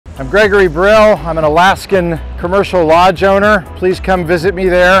I'm Gregory Brill. I'm an Alaskan commercial lodge owner. Please come visit me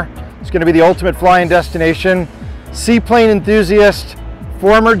there. It's going to be the ultimate flying destination. Seaplane enthusiast,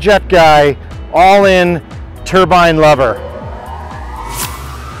 former jet guy, all-in turbine lover.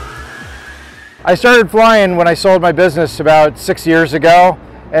 I started flying when I sold my business about 6 years ago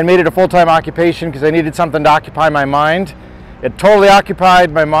and made it a full-time occupation because I needed something to occupy my mind. It totally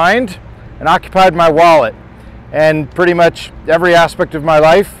occupied my mind and occupied my wallet and pretty much every aspect of my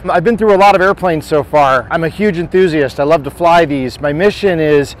life. I've been through a lot of airplanes so far. I'm a huge enthusiast. I love to fly these. My mission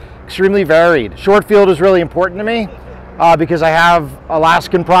is extremely varied. Short field is really important to me because I have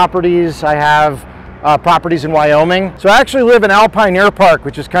Alaskan properties. I have properties in Wyoming. So I actually live in Alpine Air Park,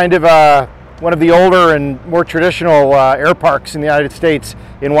 which is kind of one of the older and more traditional air parks in the United States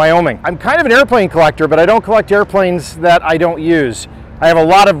in Wyoming. I'm kind of an airplane collector, but I don't collect airplanes that I don't use. I have a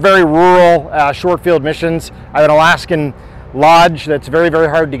lot of very rural short field missions. I have an Alaskan lodge that's very, very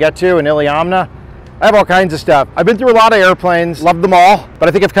hard to get to in Iliamna. I have all kinds of stuff. I've been through a lot of airplanes, loved them all, but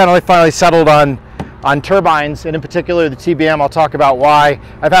I think I've kind of finally settled on turbines, and in particular the TBM. I'll talk about why.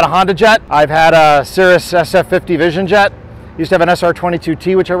 I've had a Honda jet. I've had a Cirrus SF50 Vision jet. Used to have an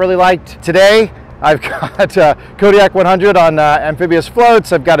SR22T, which I really liked. Today, I've got a Kodiak 100 on amphibious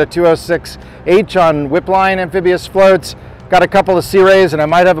floats. I've got a 206H on whipline amphibious floats. Got a couple of Seareys, and I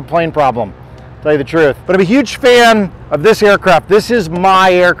might have a plane problem, to tell you the truth. But I'm a huge fan of this aircraft. This is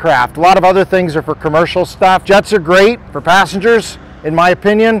my aircraft. A lot of other things are for commercial stuff. Jets are great for passengers, in my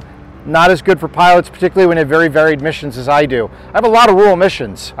opinion. Not as good for pilots, particularly when they have very varied missions as I do. I have a lot of rural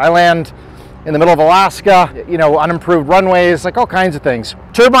missions. I land in the middle of Alaska, you know, unimproved runways, like all kinds of things.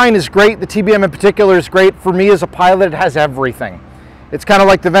 Turbine is great. The TBM in particular is great. For me as a pilot, it has everything. It's kind of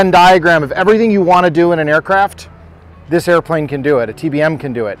like the Venn diagram of everything you want to do in an aircraft. This airplane can do it, a TBM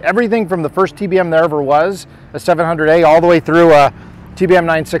can do it. Everything from the first TBM there ever was, a 700A, all the way through a TBM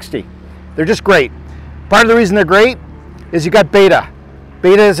 960. They're just great. Part of the reason they're great is you got Beta.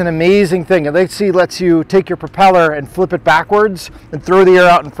 Beta is an amazing thing. It lets you take your propeller and flip it backwards and throw the air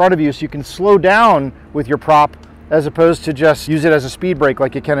out in front of you so you can slow down with your prop as opposed to just use it as a speed brake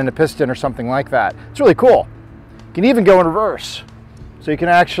like you can in a piston or something like that. It's really cool. You can even go in reverse. So you can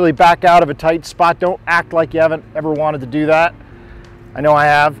actually back out of a tight spot. Don't act like you haven't ever wanted to do that. I know I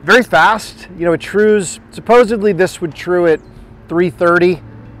have. Very fast. You know, it trues, supposedly this would true at 330.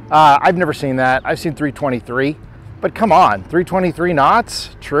 I've never seen that. I've seen 323. But come on, 323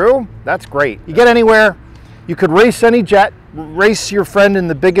 knots, true? That's great. You get anywhere. You could race any jet, race your friend in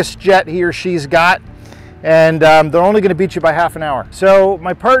the biggest jet he or she's got, and they're only gonna beat you by half an hour. So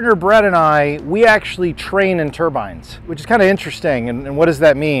my partner Brett and I, we actually train in turbines, which is kind of interesting. And what does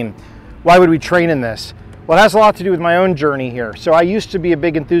that mean? Why would we train in this? Well, it has a lot to do with my own journey here. So I used to be a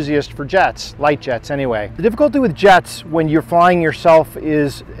big enthusiast for jets, light jets anyway. The difficulty with jets when you're flying yourself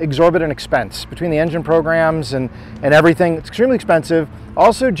is exorbitant expense. Between the engine programs and everything, it's extremely expensive.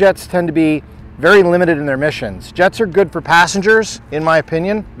 Also, jets tend to be very limited in their missions. Jets are good for passengers, in my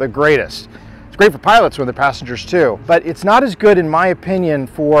opinion, the greatest. It's great for pilots when they're passengers too, but it's not as good in my opinion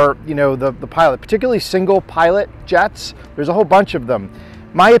for, you know, the pilot, particularly single pilot jets. There's a whole bunch of them.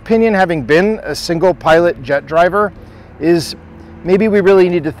 My opinion, having been a single pilot jet driver, is maybe we really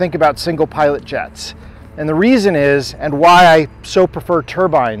need to think about single pilot jets. And the reason is, and why I so prefer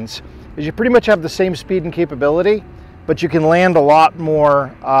turbines, is you pretty much have the same speed and capability, but you can land a lot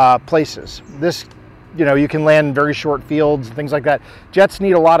more places. This, you know, you can land in very short fields and things like that. Jets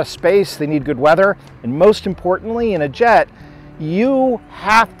need a lot of space, they need good weather, and most importantly, in a jet, you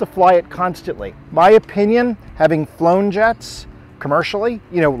have to fly it constantly. My opinion, having flown jets commercially,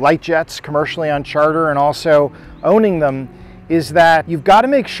 you know, light jets commercially on charter and also owning them, is that you've got to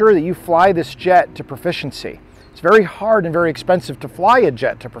make sure that you fly this jet to proficiency. It's very hard and very expensive to fly a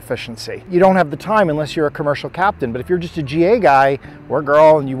jet to proficiency. You don't have the time unless you're a commercial captain, but if you're just a GA guy or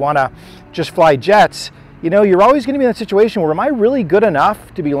girl and you want to just fly jets, you know, you're always going to be in a situation where, am I really good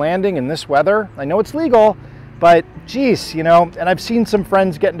enough to be landing in this weather? I know it's legal, but geez, you know, and I've seen some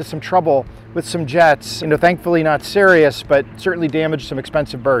friends get into some trouble with some jets, you know, thankfully not serious, but certainly damaged some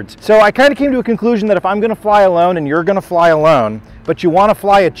expensive birds. So I kind of came to a conclusion that if I'm gonna fly alone and you're gonna fly alone, but you wanna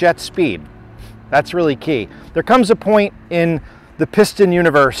fly at jet speed, that's really key. There comes a point in the piston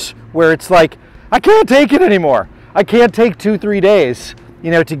universe where it's like, I can't take it anymore. I can't take 2-3 days,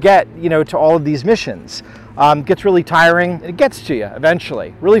 you know, to get, you know, to all of these missions. It gets really tiring. It gets to you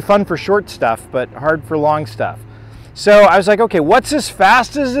eventually. Really fun for short stuff, but hard for long stuff. So I was like, okay, what's as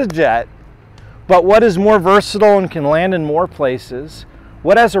fast as a jet, but what is more versatile and can land in more places?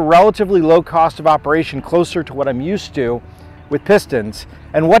 What has a relatively low cost of operation closer to what I'm used to, with pistons,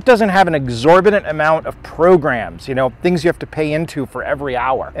 and what doesn't have an exorbitant amount of programs, you know, things you have to pay into for every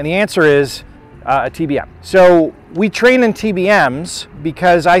hour? And the answer is a TBM. So we train in TBMs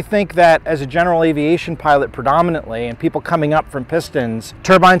because I think that as a general aviation pilot predominantly, and people coming up from pistons,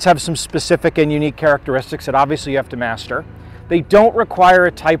 turbines have some specific and unique characteristics that obviously you have to master. They don't require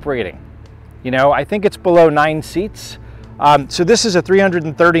a type rating. You know, I think it's below 9 seats. So this is a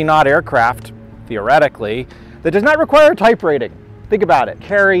 330 knot aircraft, theoretically, that does not require a type rating. Think about it.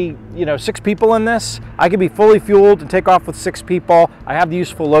 Carry, you know, 6 people in this. I can be fully fueled and take off with 6 people. I have the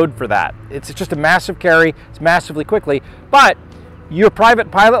useful load for that. It's just a massive carry. It's massively quickly. But your private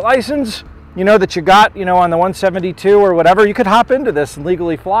pilot license, you know, that you got, you know, on the 172 or whatever, you could hop into this and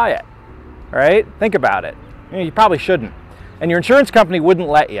legally fly it. All right? Think about it. You know, you probably shouldn't. And your insurance company wouldn't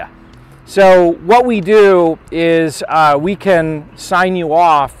let you. So what we do is we can sign you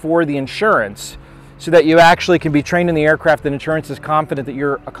off for the insurance so that you actually can be trained in the aircraft and insurance is confident that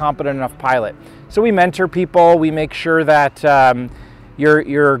you're a competent enough pilot. So we mentor people, we make sure that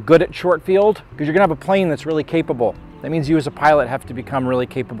you're good at short field, because you're gonna have a plane that's really capable. That means you as a pilot have to become really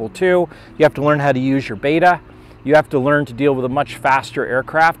capable too. You have to learn how to use your beta. You have to learn to deal with a much faster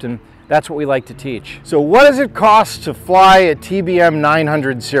aircraft, and that's what we like to teach. So what does it cost to fly a TBM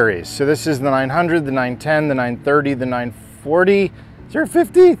 900 series? So this is the 900, the 910, the 930, the 940. Is there a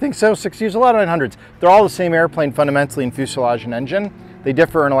 50? I think so, 60. There's a lot of 900s. They're all the same airplane fundamentally in fuselage and engine. They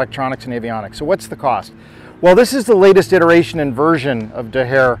differ in electronics and avionics. So what's the cost? Well, this is the latest iteration and version of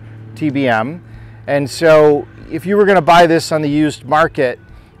Daher TBM. And so if you were gonna buy this on the used market,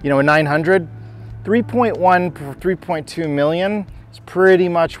 you know, a 900, 3.1, 3.2 million is pretty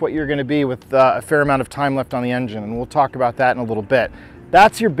much what you're gonna be with a fair amount of time left on the engine. And we'll talk about that in a little bit.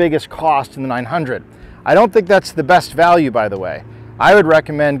 That's your biggest cost in the 900. I don't think that's the best value, by the way. I would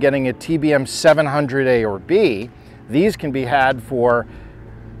recommend getting a TBM 700A or B. These can be had for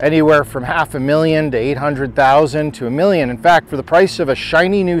anywhere from $500,000 to $800,000 to $1 million. In fact, for the price of a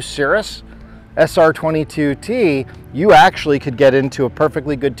shiny new Cirrus SR22T, you actually could get into a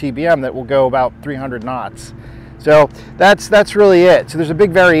perfectly good TBM that will go about 300 knots. So that's really it. So there's a big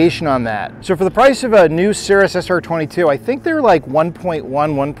variation on that. So for the price of a new Cirrus SR22, I think they're like 1.1,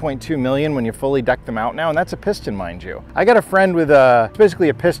 1.2 million when you fully deck them out now, and that's a piston, mind you. I got a friend with it's basically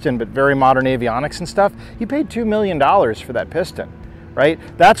a piston, but very modern avionics and stuff. He paid $2 million for that piston, right?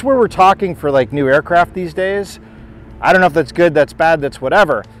 That's where we're talking for like new aircraft these days. I don't know if that's good, that's bad, that's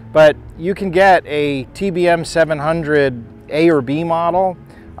whatever, but you can get a TBM 700 A or B model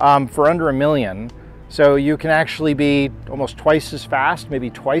for under $1 million. So you can actually be almost twice as fast, maybe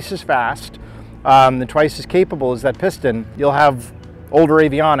twice as fast, and twice as capable as that piston. You'll have older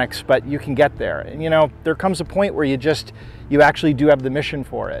avionics, but you can get there. And you know, there comes a point where you actually do have the mission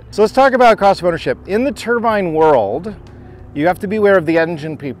for it. So let's talk about cost of ownership. In the turbine world, you have to be aware of the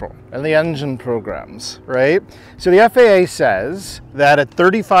engine people and the engine programs, right? So the FAA says that at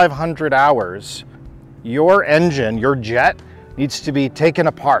 3,500 hours, your engine, your jet, needs to be taken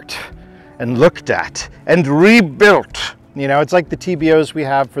apart and looked at and rebuilt. You know, it's like the TBOs we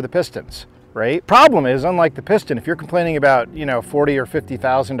have for the pistons, right? Problem is, unlike the piston, if you're complaining about, you know, $40,000 or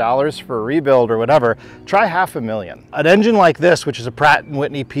 $50,000 for a rebuild or whatever, try $500,000. An engine like this, which is a Pratt &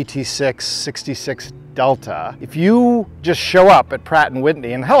 Whitney PT6 66 Delta, if you just show up at Pratt &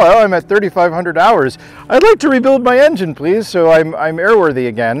 Whitney and, hello, I'm at 3,500 hours, I'd like to rebuild my engine, please, so I'm airworthy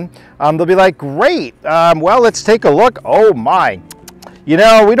again. They'll be like, great, well, let's take a look. Oh my. You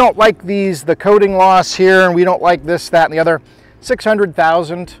know, we don't like the coating loss here, and we don't like this, that, and the other.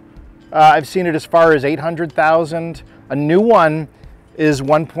 600,000. I've seen it as far as 800,000. A new one is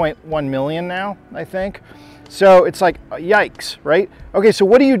 1.1 million now, I think. So it's like, yikes, right? Okay, so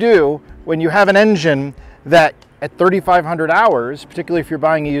what do you do when you have an engine that at 3,500 hours, particularly if you're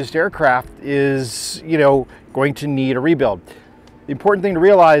buying a used aircraft, is, you know, going to need a rebuild? The important thing to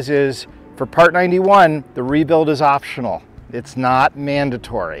realize is for Part 91, the rebuild is optional. It's not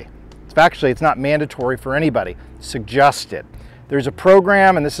mandatory. It's not mandatory for anybody. Suggested. There's a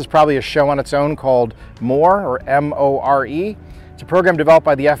program, and this is probably a show on its own, called MORE, or M-O-R-E. It's a program developed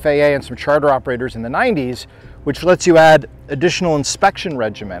by the FAA and some charter operators in the 90s, which lets you add additional inspection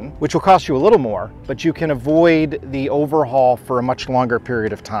regimen, which will cost you a little more, but you can avoid the overhaul for a much longer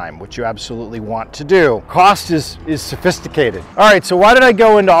period of time, which you absolutely want to do. Cost is sophisticated. All right, so why did I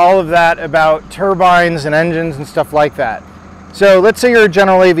go into all of that about turbines and engines and stuff like that? So let's say you're a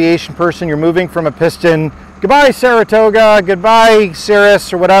general aviation person, you're moving from a piston. Goodbye Saratoga, goodbye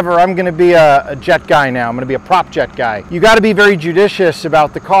Cirrus or whatever. I'm gonna be a jet guy now. I'm gonna be a prop jet guy. You gotta be very judicious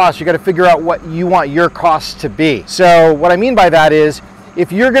about the cost. You gotta figure out what you want your costs to be. So what I mean by that is,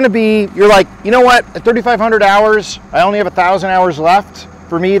 if you're like, you know what, at 3,500 hours, I only have 1,000 hours left.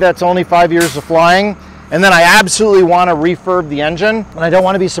 For me, that's only 5 years of flying. And then I absolutely want to refurb the engine, and I don't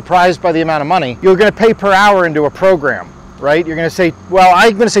want to be surprised by the amount of money. You're going to pay per hour into a program, right? You're going to say, well,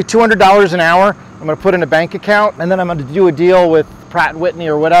 I'm going to say $200 an hour. I'm going to put in a bank account, and then I'm going to do a deal with Pratt & Whitney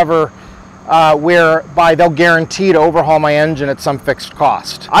or whatever, whereby they'll guarantee to overhaul my engine at some fixed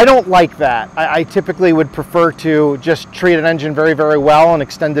cost. I don't like that. I typically would prefer to just treat an engine very, very well and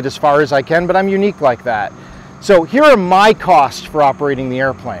extend it as far as I can, but I'm unique like that. So here are my costs for operating the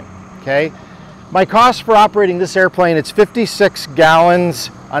airplane, okay? My cost for operating this airplane, it's 56 gallons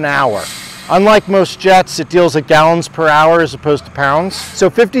an hour. Unlike most jets, it deals at gallons per hour as opposed to pounds. So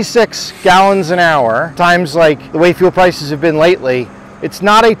 56 gallons an hour times like the way fuel prices have been lately, it's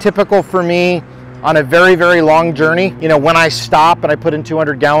not atypical for me on a very, very long journey, you know, when I stop and I put in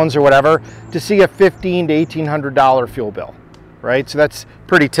 200 gallons or whatever, to see a $1,500 to $1,800 fuel bill, right? So that's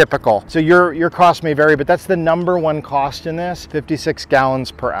pretty typical. So your cost may vary, but that's the #1 cost in this, 56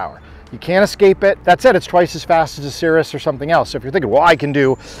 gallons per hour. You can't escape it. That said, it's twice as fast as a Cirrus or something else. So if you're thinking, well, I can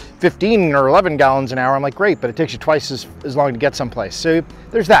do 15 or 11 gallons an hour, I'm like, great, but it takes you twice as long to get someplace. So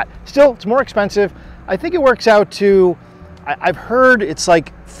there's that. Still, it's more expensive. I think it works out to, I've heard it's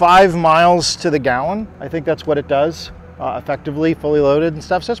like 5 miles to the gallon. I think that's what it does, effectively, fully loaded and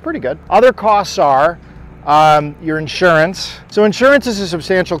stuff. So it's pretty good. Other costs are your insurance. So insurance is a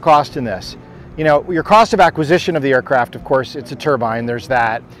substantial cost in this. You know, your cost of acquisition of the aircraft, of course, it's a turbine, there's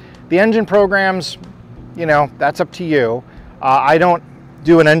that. The engine programs, you know, that's up to you. I don't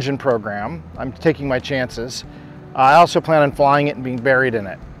do an engine program. I'm taking my chances. I also plan on flying it and being buried in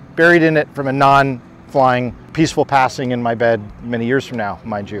it. Buried in it from a non-flying, peaceful passing in my bed many years from now,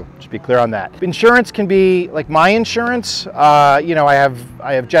 mind you. Just be clear on that. Insurance can be, like my insurance, you know, I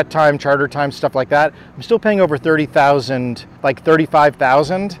have jet time, charter time, stuff like that. I'm still paying over $30,000, like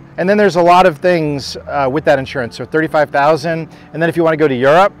 $35,000. And then there's a lot of things with that insurance. So $35,000, and then if you want to go to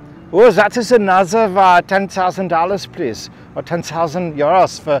Europe, oh, that is another $10,000, please, or 10,000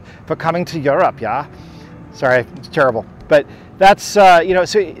 euros for coming to Europe, yeah? Sorry, it's terrible. But that's, you know,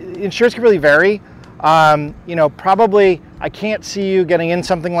 so insurance can really vary. You know, probably I can't see you getting in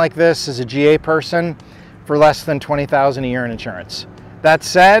something like this as a GA person for less than $20,000 a year in insurance. That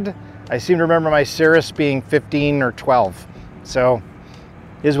said, I seem to remember my Cirrus being 15 or 12. So,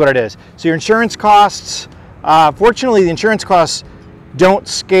 is what it is. So your insurance costs, fortunately the insurance costs don't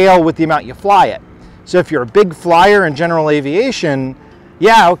scale with the amount you fly it. So if you're a big flyer in general aviation,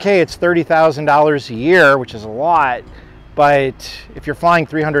 yeah, okay, it's $30,000 a year, which is a lot, but if you're flying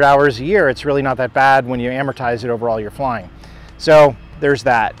 300 hours a year, it's really not that bad when you amortize it over all your flying. So there's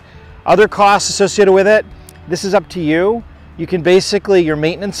that. Other costs associated with it, this is up to you. You can basically, your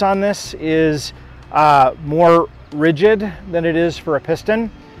maintenance on this is more rigid than it is for a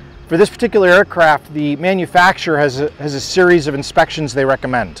piston. For this particular aircraft, the manufacturer has a series of inspections they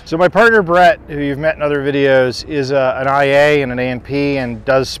recommend. So my partner Brett, who you've met in other videos, is an IA and an A&P and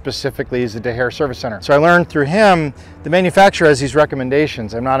does specifically as the DeHare Service Center. So I learned through him, the manufacturer has these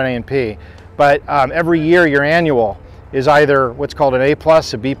recommendations. I'm not an A&P, but every year your annual is either what's called an A+,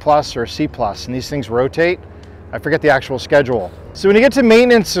 a B+, or a C+, and these things rotate. I forget the actual schedule. So when you get to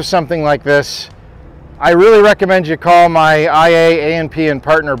maintenance of something like this, I really recommend you call my IA, A&P, and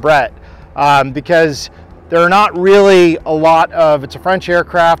partner Brett because there are not really a lot of, it's a French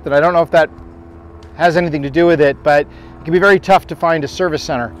aircraft, and I don't know if that has anything to do with it, but it can be very tough to find a service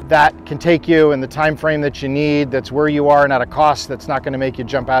center that can take you in the time frame that you need, that's where you are and at a cost that's not going to make you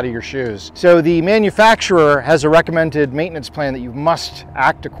jump out of your shoes. So the manufacturer has a recommended maintenance plan that you must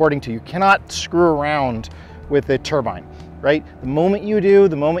act according to. You cannot screw around with a turbine. Right? The moment you do,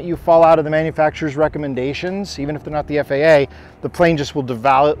 the moment you fall out of the manufacturer's recommendations, even if they're not the FAA, the plane just will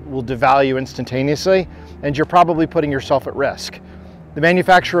devalue instantaneously, and you're probably putting yourself at risk. The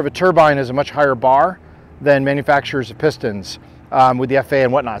manufacturer of a turbine has a much higher bar than manufacturers of pistons with the FAA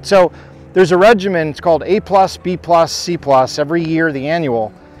and whatnot. So there's a regimen, it's called A+, B+, C+. Every year the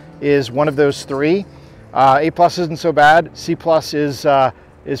annual is one of those three. A+ isn't so bad, C+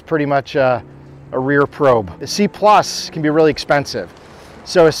 is pretty much a rear probe. The C+ can be really expensive.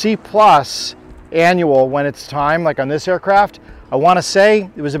 So a C+ annual, when it's time, like on this aircraft, I want to say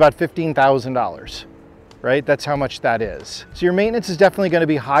it was about $15,000, right? That's how much that is. So your maintenance is definitely going to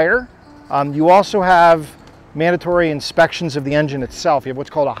be higher. You also have mandatory inspections of the engine itself. You have what's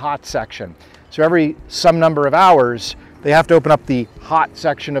called a hot section. So every some number of hours, they have to open up the hot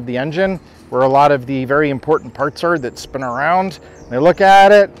section of the engine where a lot of the very important parts are that spin around. They look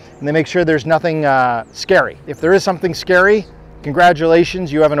at it and they make sure there's nothing scary. If there is something scary,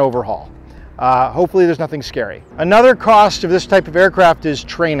 congratulations, you have an overhaul. Hopefully there's nothing scary. Another cost of this type of aircraft is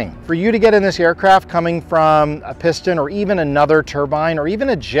training. For you to get in this aircraft coming from a piston or even another turbine or even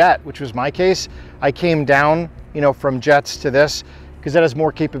a jet, which was my case, I came down, from jets to this because that has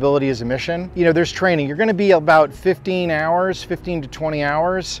more capability as a mission. There's training. You're going to be about 15 to 20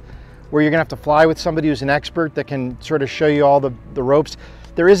 hours where you're going to have to fly with somebody who's an expert that can sort of show you all the ropes.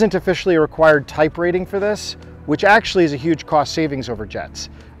 There isn't officially a required type rating for this, which actually is a huge cost savings over jets.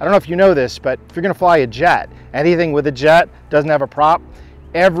 I don't know if you know this, but if you're going to fly a jet, anything with a jet doesn't have a prop,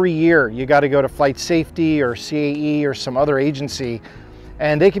 every year you got to go to flight safety or CAE or some other agency,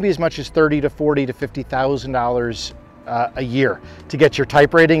 and they can be as much as $30,000 to $40,000 to $50,000 a year to get your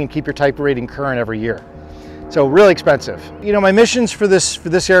type rating and keep your type rating current every year. So really expensive. My missions for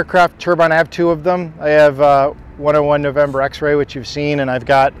this aircraft turbine, I have two of them. I have 101 November X-ray, which you've seen, and I've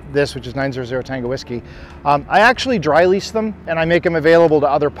got this, which is 900 Tango Whiskey. I actually dry lease them, and I make them available to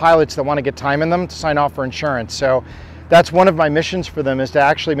other pilots that want to get time in them to sign off for insurance. So that's one of my missions for them, is to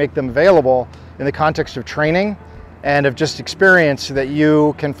actually make them available in the context of training and of just experience so that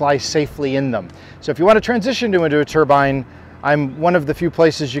you can fly safely in them. So if you want to transition into a turbine, I'm one of the few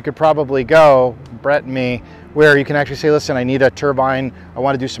places you could probably go, Brett and me, where you can actually say, listen, I need a turbine, I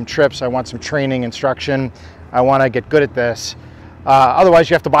want to do some trips, I want some training, instruction, I want to get good at this. Otherwise,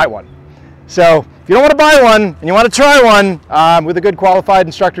 you have to buy one. So if you don't want to buy one and you want to try one with a good qualified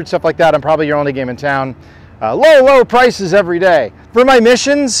instructor and stuff like that, I'm probably your only game in town. Low prices every day. For my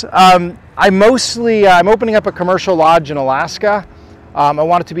missions, I'm opening up a commercial lodge in Alaska. I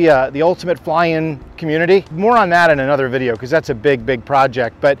want it to be the ultimate fly-in community. More on that in another video because that's a big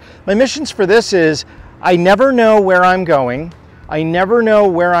project. But my missions for this is, I never know where I'm going. I never know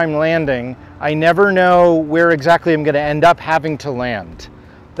where I'm landing. I never know where exactly I'm going to end up having to land.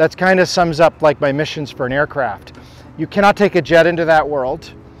 That kind of sums up like my missions for an aircraft. You cannot take a jet into that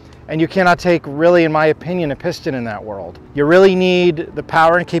world, and you cannot take, really, in my opinion, a piston in that world. You really need the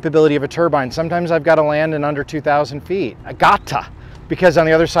power and capability of a turbine. Sometimes I've got to land in under 2,000 feet. I got to, because on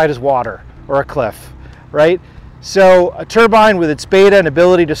the other side is water or a cliff, right? So a turbine with its beta and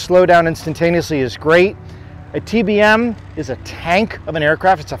ability to slow down instantaneously is great. A TBM is a tank of an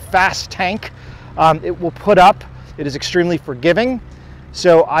aircraft. It's a fast tank. It will put up. It is extremely forgiving.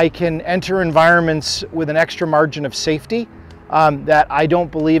 So I can enter environments with an extra margin of safety that I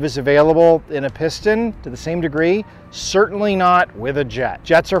don't believe is available in a piston to the same degree. Certainly not with a jet.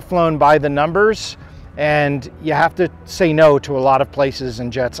 Jets are flown by the numbers, and you have to say no to a lot of places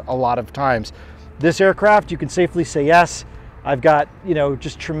in jets a lot of times. This aircraft, you can safely say yes. I've got,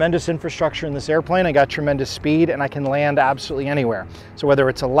 just tremendous infrastructure in this airplane. I got tremendous speed, and I can land absolutely anywhere. So whether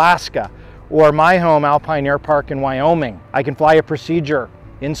it's Alaska or my home, Alpine Air Park in Wyoming, I can fly a procedure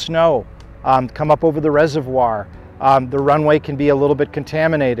in snow, come up over the reservoir. The runway can be a little bit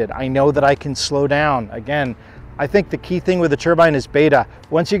contaminated. I know that I can slow down. Again, I think the key thing with the turbine is beta.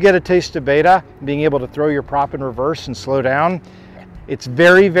 Once you get a taste of beta, being able to throw your prop in reverse and slow down, it's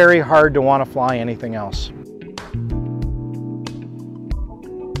very hard to want to fly anything else.